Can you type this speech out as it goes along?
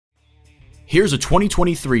Here's a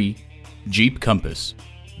 2023 Jeep Compass.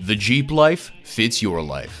 The Jeep life fits your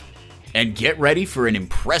life. And get ready for an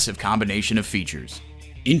impressive combination of features.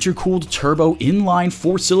 Intercooled turbo inline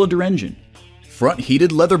 4-cylinder engine, front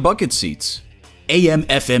heated leather bucket seats,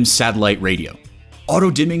 AM/FM satellite radio,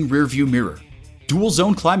 auto-dimming rearview mirror, dual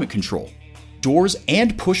zone climate control, doors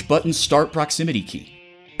and push-button start proximity key,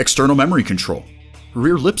 external memory control,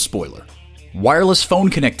 rear lip spoiler, wireless phone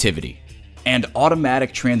connectivity, and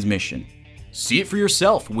automatic transmission. See it for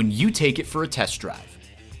yourself when you take it for a test drive.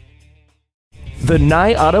 The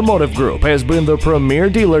Nye Automotive Group has been the premier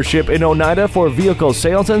dealership in Oneida for vehicle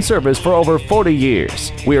sales and service for over 40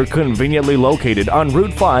 years. We are conveniently located on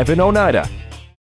Route 5 in Oneida.